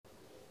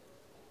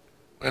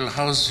Well,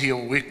 how's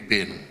your week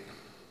been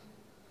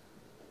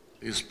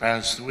this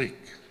past week?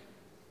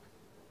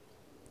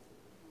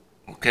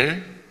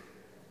 Okay?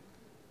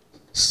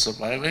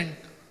 Surviving?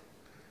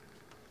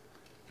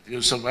 If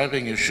you're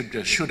surviving, you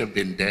should have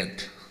been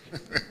dead.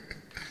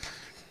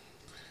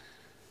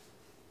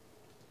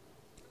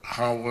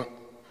 How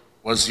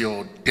was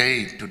your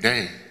day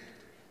today?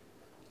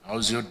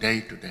 How's your day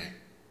today?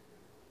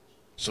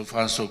 So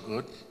far, so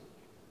good?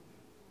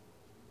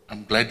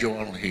 I'm glad you're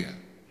all here.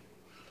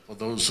 For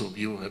those of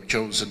you who have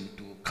chosen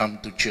to come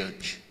to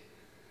church,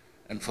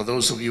 and for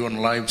those of you on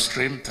live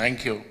stream,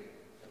 thank you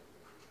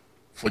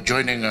for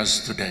joining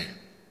us today.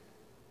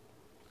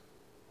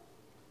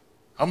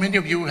 How many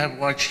of you have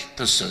watched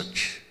The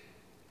Search?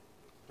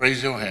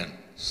 Raise your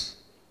hands.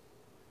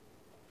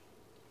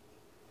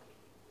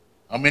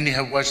 How many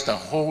have watched the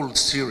whole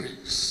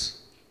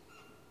series?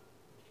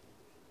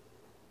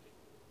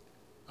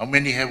 How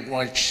many have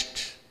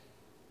watched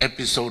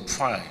episode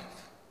 5?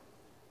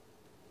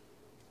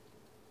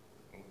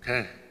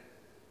 Okay.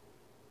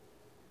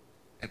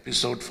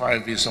 Episode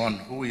 5 is on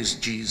Who is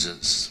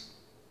Jesus?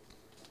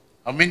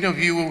 How many of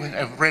you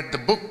have read the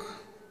book?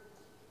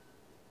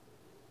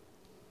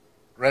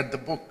 Read the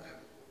book?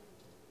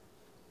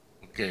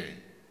 Okay.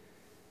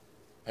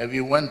 Have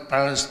you went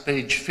past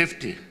page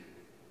 50?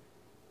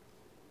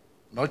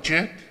 Not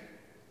yet?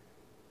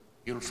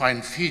 You'll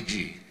find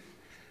Fiji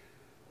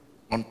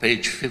on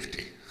page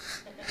 50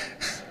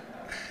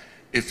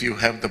 if you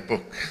have the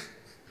book.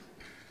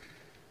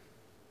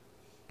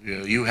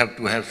 You have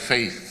to have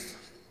faith.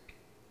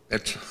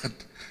 That's what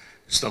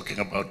it's talking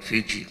about,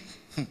 Fiji.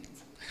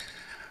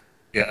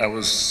 Yeah, I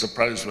was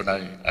surprised when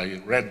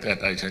I read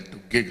that. I had to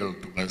giggle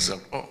to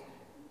myself. Oh,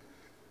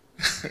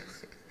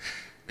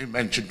 they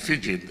mentioned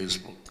Fiji in this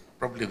book.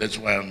 Probably that's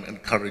why I'm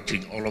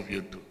encouraging all of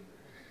you to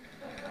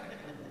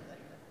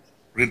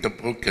read the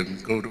book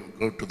and go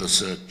to the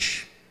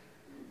search.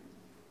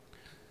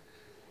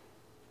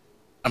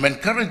 I'm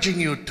encouraging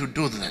you to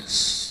do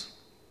this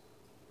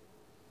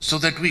so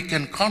that we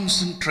can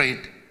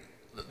concentrate.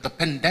 The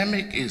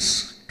pandemic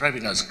is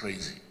driving us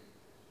crazy.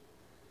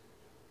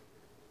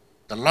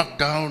 The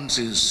lockdowns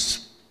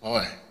is,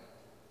 boy,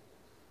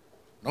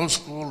 no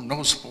school,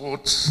 no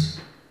sports.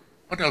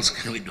 What else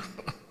can we do?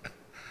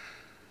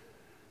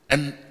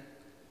 And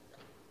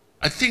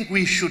I think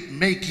we should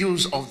make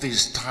use of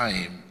this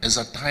time as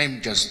a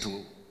time just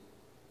to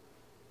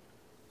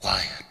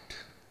quiet,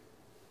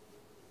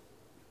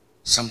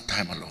 some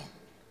time alone,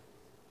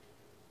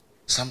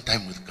 some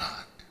time with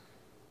God.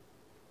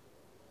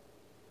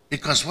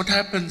 Because what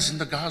happens in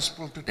the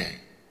gospel today?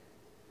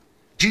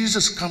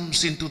 Jesus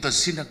comes into the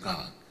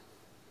synagogue,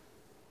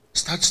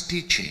 starts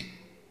teaching,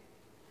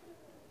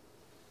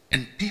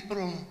 and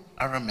people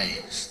are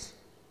amazed.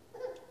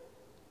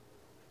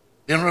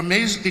 They're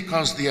amazed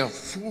because they are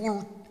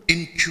full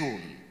in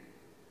tune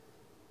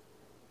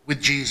with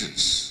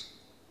Jesus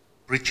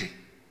preaching.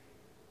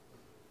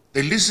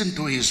 They listen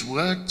to his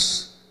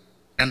words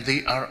and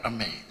they are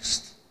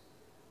amazed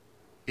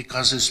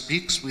because he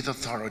speaks with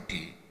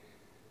authority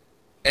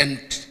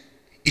and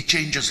it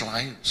changes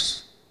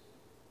lives.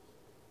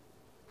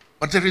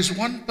 But there is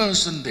one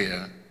person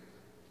there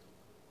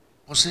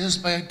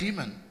possessed by a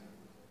demon.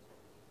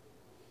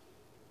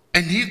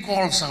 And he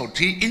calls out,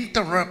 he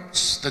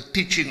interrupts the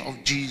teaching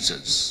of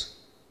Jesus.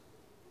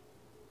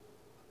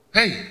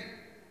 Hey,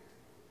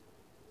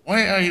 what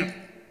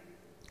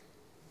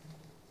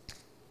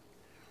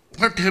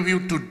have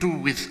you to do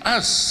with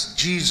us,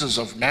 Jesus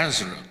of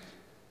Nazareth?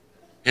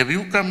 Have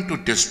you come to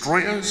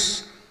destroy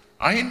us?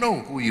 I know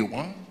who you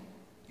are.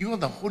 You are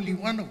the Holy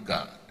One of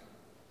God.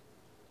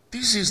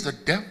 This is the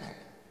devil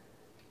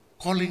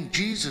calling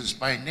Jesus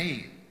by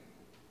name,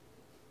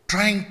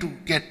 trying to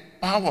get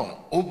power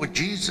over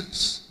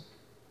Jesus.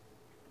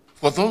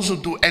 For those who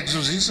do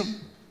exorcism,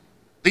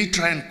 they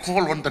try and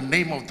call on the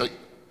name of the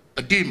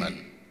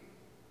demon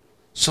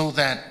so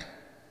that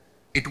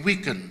it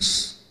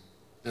weakens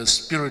the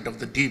spirit of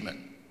the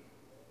demon.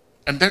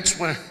 And that's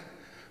where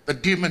the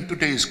demon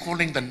today is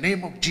calling the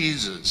name of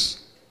Jesus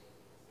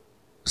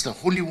as the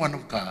Holy One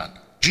of God,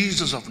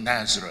 Jesus of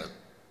Nazareth,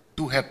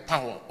 to have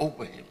power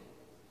over him.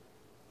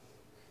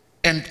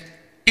 And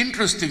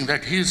interesting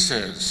that he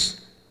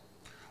says,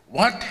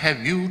 what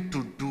have you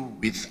to do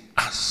with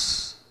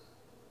us?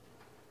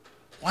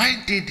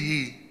 Why did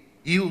he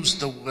use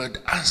the word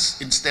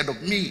us instead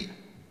of me?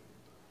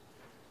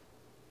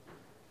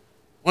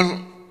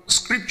 Well,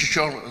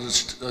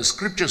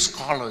 scripture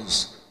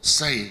scholars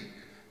say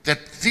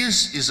that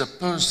this is a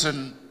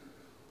person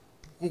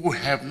who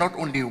have not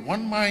only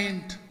one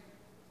mind,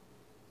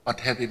 but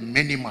having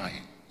many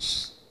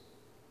minds.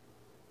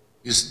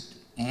 His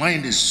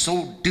mind is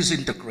so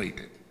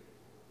disintegrated.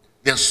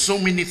 There are so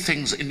many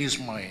things in his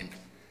mind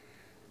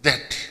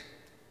that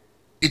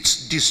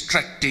it's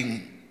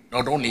distracting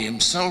not only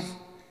himself,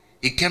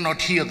 he cannot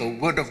hear the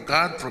word of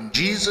God from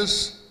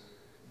Jesus.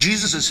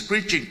 Jesus is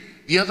preaching,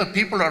 the other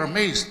people are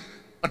amazed,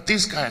 but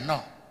this guy,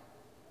 no.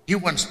 He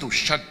wants to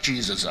shut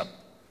Jesus up,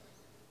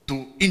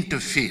 to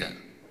interfere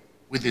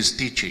with his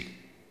teaching.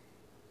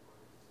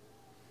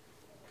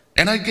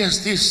 And I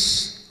guess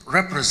this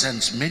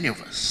represents many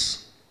of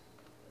us,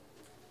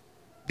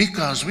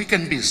 because we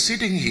can be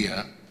sitting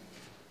here,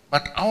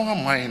 but our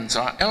minds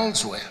are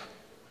elsewhere.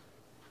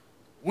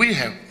 We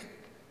have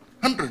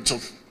hundreds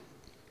of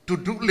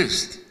to-do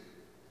lists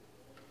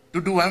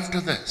to do after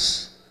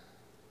this.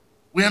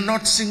 We are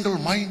not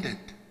single-minded.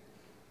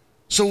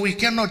 So we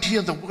cannot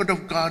hear the word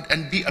of God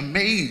and be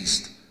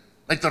amazed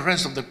like the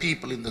rest of the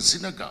people in the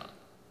synagogue.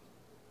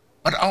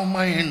 But our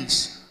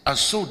minds are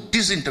so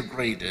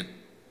disintegrated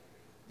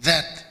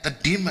that the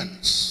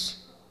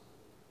demons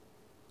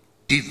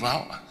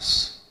devour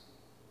us.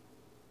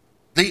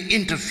 They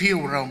interfere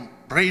with our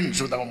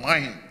brains, with our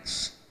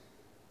minds.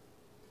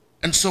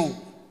 And so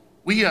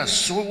we are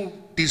so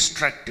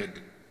distracted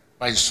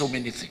by so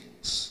many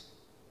things.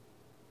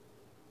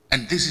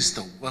 And this is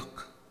the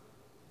work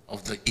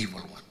of the evil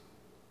one.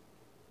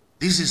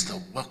 This is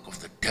the work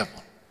of the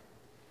devil,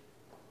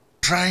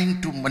 trying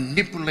to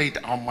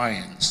manipulate our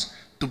minds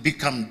to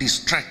become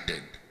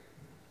distracted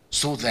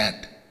so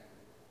that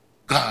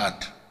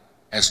God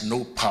has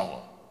no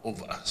power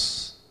over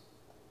us.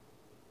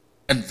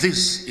 And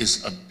this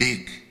is a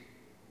big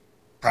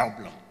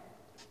problem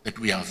that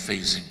we are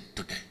facing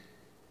today.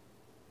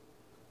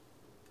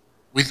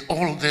 With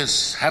all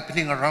this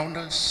happening around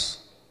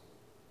us,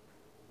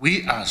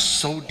 we are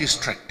so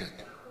distracted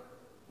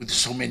with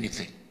so many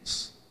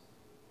things.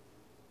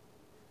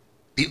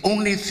 The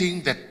only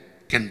thing that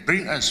can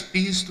bring us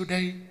peace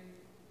today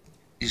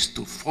is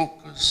to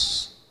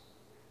focus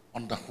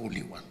on the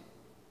Holy One,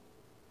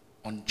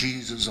 on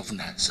Jesus of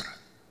Nazareth,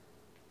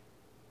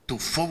 to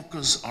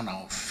focus on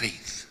our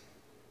faith,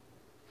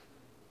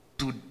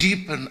 to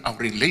deepen our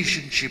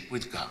relationship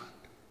with God.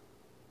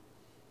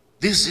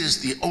 This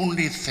is the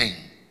only thing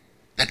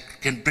that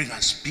can bring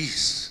us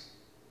peace.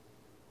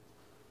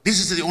 This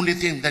is the only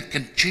thing that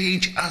can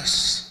change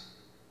us,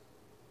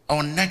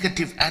 our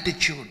negative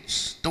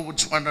attitudes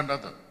towards one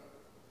another,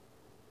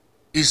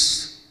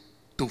 is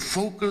to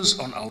focus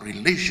on our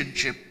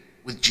relationship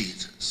with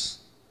Jesus.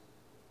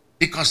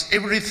 Because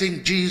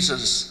everything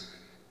Jesus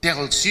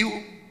tells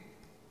you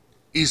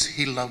is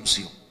he loves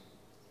you.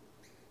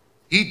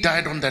 He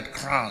died on that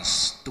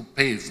cross to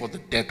pay for the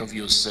debt of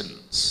your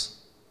sins.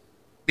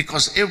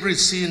 Because every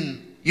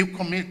sin you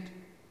commit,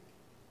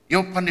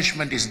 your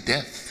punishment is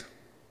death.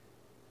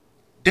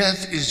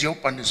 Death is your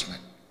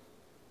punishment.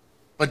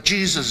 But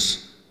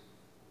Jesus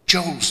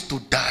chose to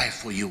die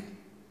for you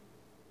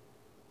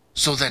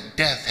so that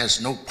death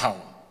has no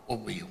power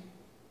over you.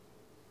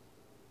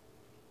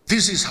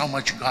 This is how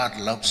much God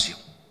loves you.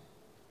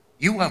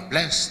 You are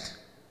blessed.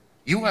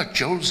 You are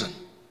chosen.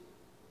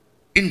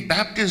 In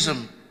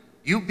baptism,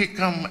 you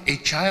become a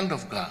child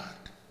of God.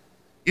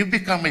 You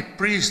become a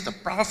priest, a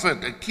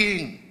prophet, a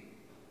king.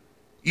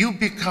 You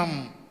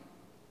become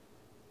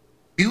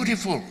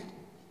beautiful.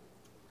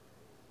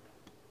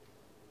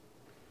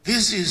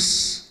 This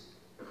is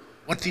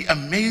what the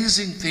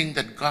amazing thing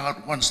that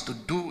God wants to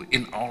do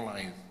in our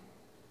life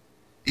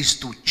is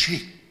to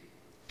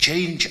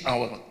change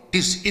our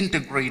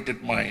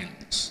disintegrated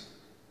minds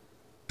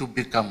to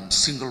become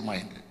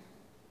single-minded,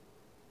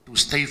 to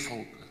stay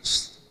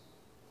focused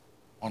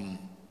on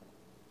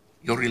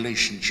your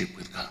relationship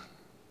with God.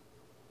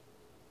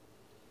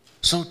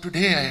 So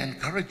today I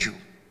encourage you,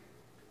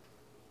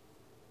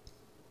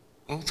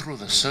 go through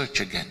the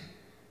search again.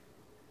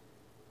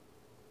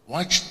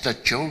 Watch The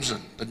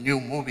Chosen, the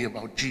new movie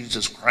about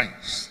Jesus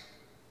Christ.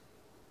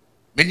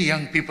 Many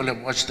young people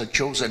have watched The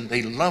Chosen.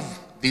 They love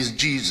this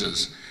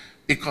Jesus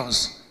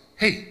because,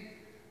 hey,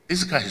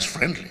 this guy is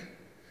friendly.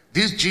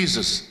 This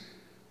Jesus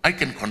I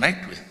can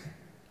connect with.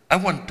 I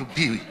want to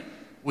be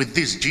with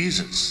this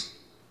Jesus.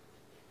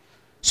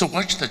 So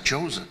watch The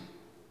Chosen,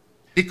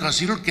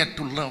 because you'll get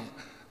to love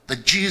the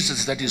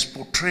Jesus that is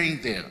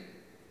portraying there.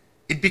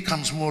 It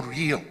becomes more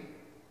real.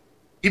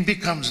 It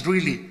becomes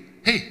really,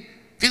 hey,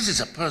 this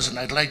is a person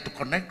I'd like to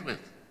connect with.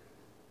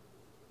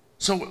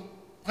 So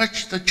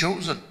watch The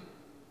Chosen,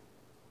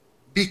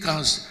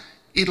 because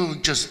it'll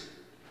just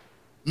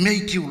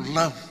make you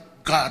love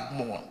God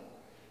more,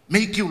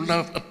 make you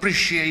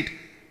appreciate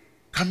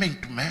coming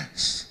to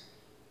Mass,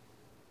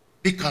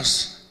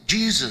 because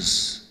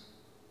Jesus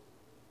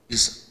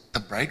is the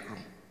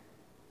bridegroom.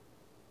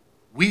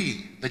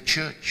 We, the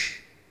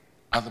church,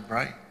 are the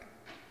bride.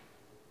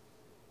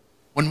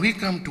 When we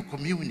come to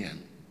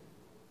communion,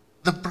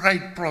 the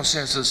bride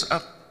processes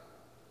up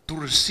to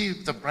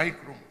receive the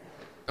bridegroom.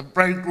 The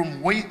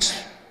bridegroom waits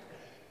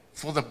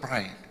for the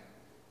bride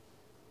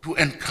to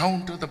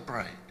encounter the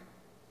bride.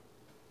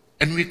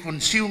 And we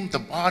consume the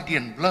body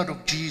and blood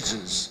of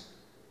Jesus.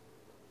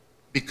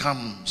 We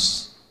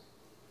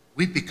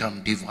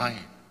become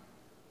divine.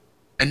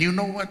 And you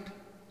know what?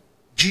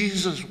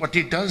 Jesus, what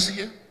he does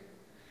here?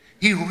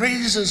 He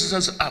raises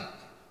us up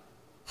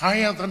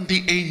higher than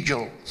the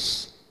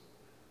angels.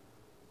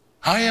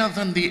 Higher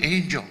than the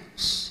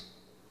angels.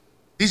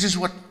 This is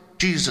what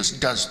Jesus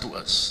does to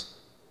us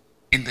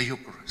in the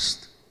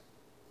Eucharist.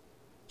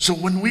 So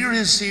when we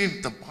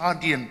receive the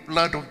body and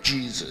blood of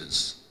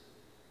Jesus,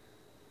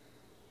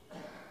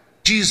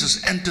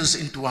 Jesus enters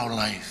into our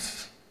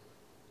life.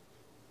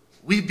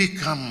 we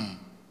become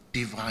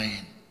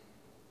divine,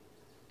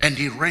 and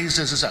he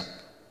raises us up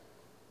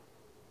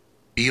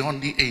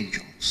beyond the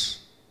angels,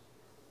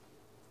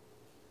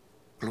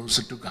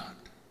 closer to God.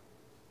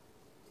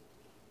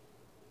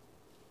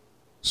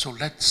 So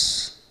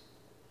let's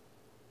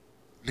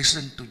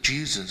listen to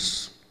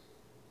Jesus.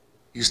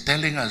 He's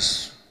telling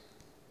us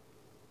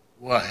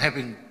who are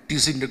having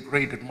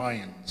disintegrated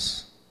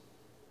minds,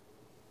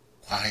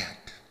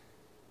 quiet,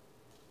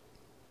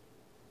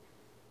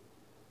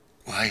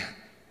 quiet.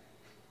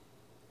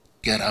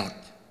 Get out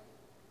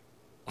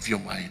of your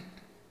mind.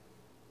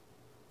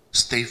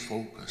 Stay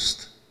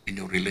focused in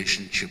your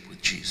relationship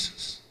with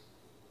Jesus.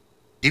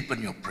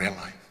 Deepen your prayer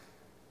life.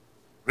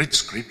 Read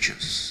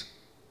scriptures.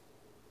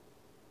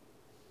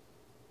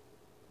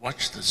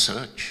 Watch The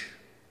Search,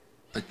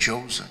 The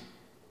Chosen.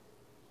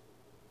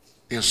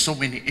 There are so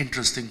many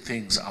interesting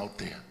things out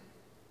there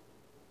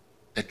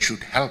that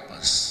should help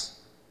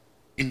us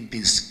in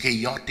this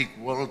chaotic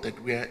world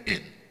that we are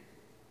in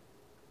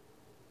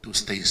to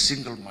stay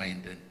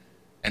single-minded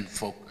and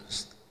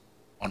focused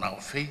on our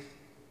faith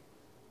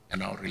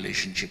and our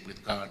relationship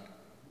with God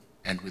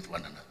and with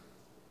one another.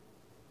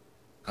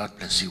 God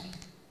bless you.